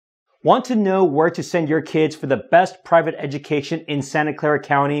Want to know where to send your kids for the best private education in Santa Clara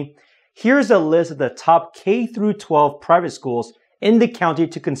County? Here's a list of the top K-12 private schools in the county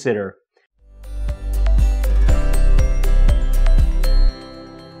to consider.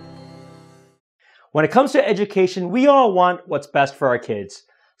 When it comes to education, we all want what's best for our kids.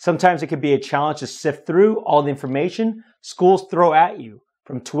 Sometimes it can be a challenge to sift through all the information schools throw at you.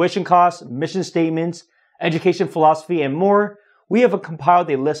 From tuition costs, mission statements, education philosophy, and more, we have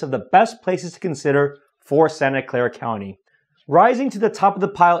compiled a list of the best places to consider for Santa Clara County. Rising to the top of the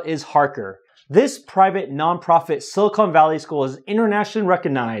pile is Harker. This private nonprofit Silicon Valley school is internationally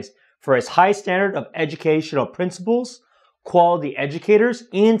recognized for its high standard of educational principles, quality educators,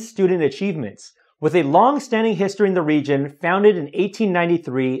 and student achievements. With a long-standing history in the region, founded in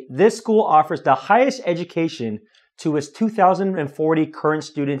 1893, this school offers the highest education to its 2,040 current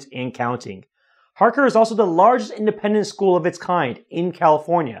students and counting. Harker is also the largest independent school of its kind in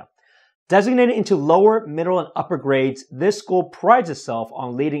California. Designated into lower, middle, and upper grades, this school prides itself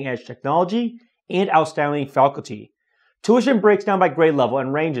on leading-edge technology and outstanding faculty. Tuition breaks down by grade level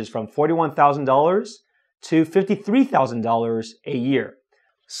and ranges from $41,000 to $53,000 a year.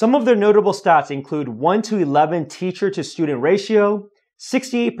 Some of their notable stats include 1:11 teacher-to-student ratio,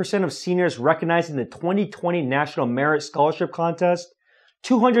 68% of seniors recognized in the 2020 National Merit Scholarship Contest,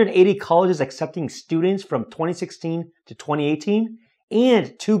 280 colleges accepting students from 2016 to 2018,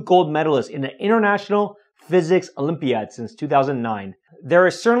 and 2 gold medalists in the International Physics Olympiad since 2009. There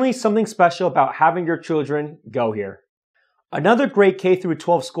is certainly something special about having your children go here. Another great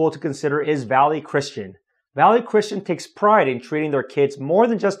K-12 school to consider is Valley Christian. Valley Christian takes pride in treating their kids more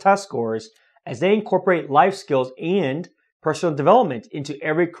than just test scores, as they incorporate life skills and personal development into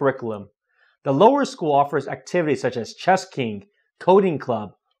every curriculum. The lower school offers activities such as Chess King, Coding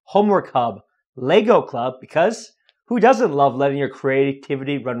Club, Homework Hub, Lego Club, because who doesn't love letting your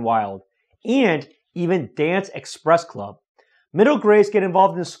creativity run wild? And even Dance Express Club. Middle grades get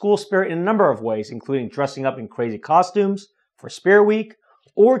involved in school spirit in a number of ways, including dressing up in crazy costumes for Spirit Week,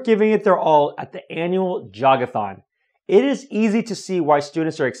 or giving it their all at the annual Jogathon. It is easy to see why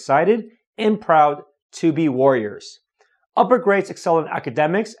students are excited and proud to be warriors. Upper grades excel in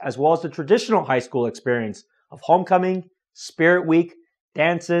academics, as well as the traditional high school experience of homecoming, Spirit Week,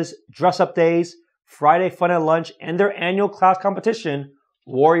 dances, dress-up days, Friday fun at lunch, and their annual class competition,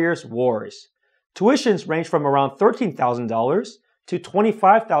 Warriors Wars. Tuitions range from around $13,000 to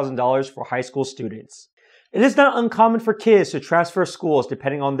 $25,000 for high school students. It is not uncommon for kids to transfer schools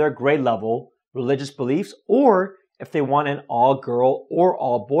depending on their grade level, religious beliefs, or if they want an all-girl or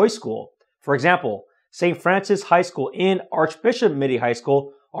all-boys school. For example, St. Francis High School and Archbishop Mitty High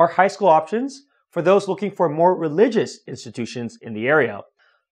School are high school options for those looking for more religious institutions in the area.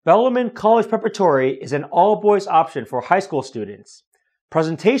 Bellarmine College Preparatory is an all-boys option for high school students.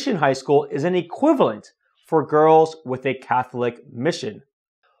 Presentation High School is an equivalent for girls with a Catholic mission.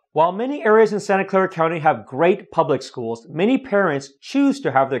 While many areas in Santa Clara County have great public schools, many parents choose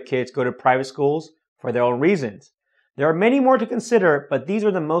to have their kids go to private schools for their own reasons. There are many more to consider, but these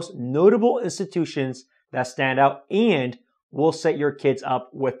are the most notable institutions that stand out and will set your kids up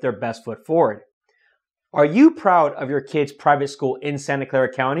with their best foot forward. Are you proud of your kid's private school in Santa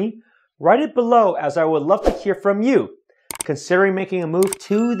Clara County? Write it below, as I would love to hear from you. Considering making a move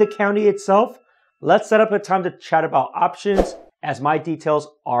to the county itself? Let's set up a time to chat about options, as my details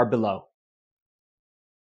are below.